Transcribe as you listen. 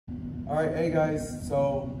All right, hey guys,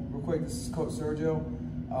 so real quick, this is Coach Sergio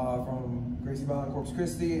from Gracie Valley Corpus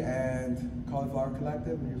Christi and Cauliflower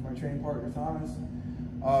Collective, and here's my training partner, Thomas.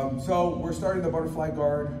 So we're starting the butterfly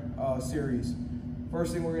guard series.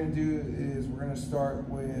 First thing we're gonna do is we're gonna start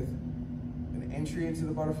with an entry into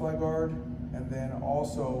the butterfly guard, and then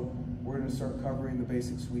also we're gonna start covering the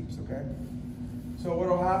basic sweeps, okay? So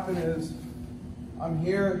what'll happen is, I'm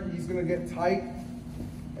here, he's gonna get tight,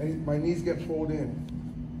 and my knees get pulled in.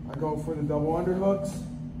 I go for the double underhooks,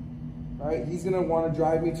 right? He's gonna wanna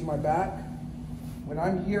drive me to my back. When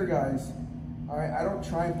I'm here, guys, all right, I don't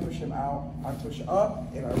try and push him out. I push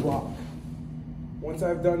up and I rock. Once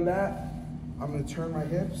I've done that, I'm gonna turn my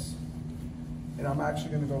hips and I'm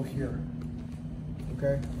actually gonna go here,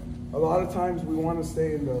 okay? A lot of times we wanna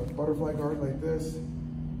stay in the butterfly guard like this.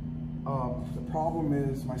 The problem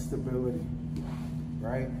is my stability,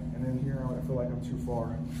 right? And then here, I feel like I'm too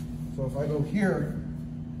far. So if I go here,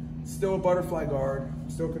 still a butterfly guard,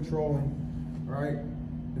 still controlling, right?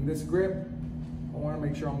 In this grip, I wanna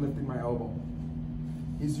make sure I'm lifting my elbow.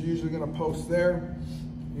 He's usually gonna post there.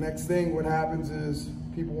 Next thing, what happens is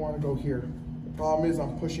people wanna go here. The problem is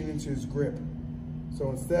I'm pushing into his grip.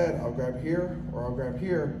 So instead, I'll grab here or I'll grab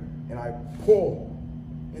here and I pull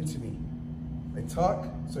into me. I tuck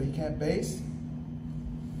so he can't base.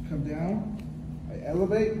 Come down, I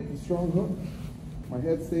elevate with a strong hook. My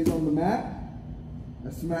head stays on the mat. I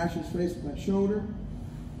smash his face with my shoulder,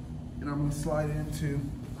 and I'm gonna slide into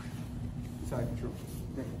side control.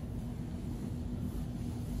 Okay.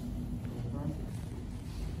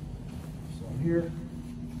 So I'm here,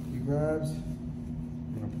 he grabs,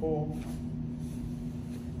 I'm gonna pull.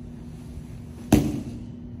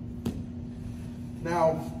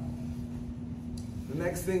 Now, the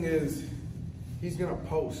next thing is, he's gonna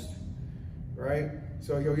post, right?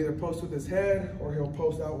 So he'll either post with his head or he'll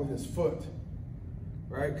post out with his foot.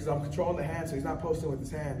 Right? Because I'm controlling the hand, so he's not posting with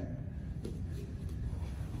his hand.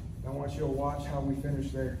 I want you to watch how we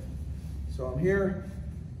finish there. So I'm here,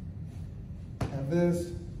 have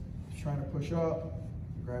this, trying to push up,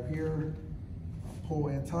 grab here, pull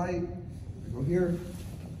in tight, I go here,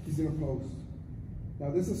 he's gonna post.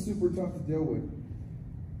 Now this is super tough to deal with,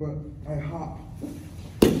 but I hop.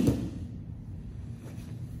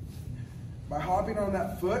 By hopping on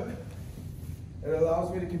that foot, it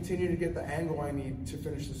allows me to continue to get the angle I need to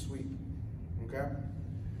finish the sweep, okay?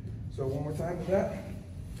 So one more time with that.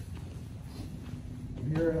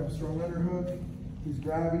 I'm here, I have a strong underhook. He's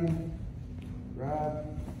grabbing, grab,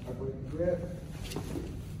 I break the grip.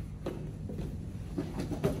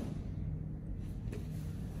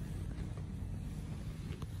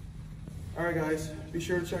 All right, guys, be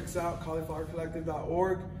sure to check us out,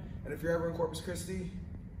 cauliflowercollective.org. And if you're ever in Corpus Christi,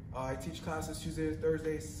 I teach classes Tuesday to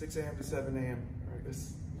Thursday, 6 a.m. to 7 a.m. All right,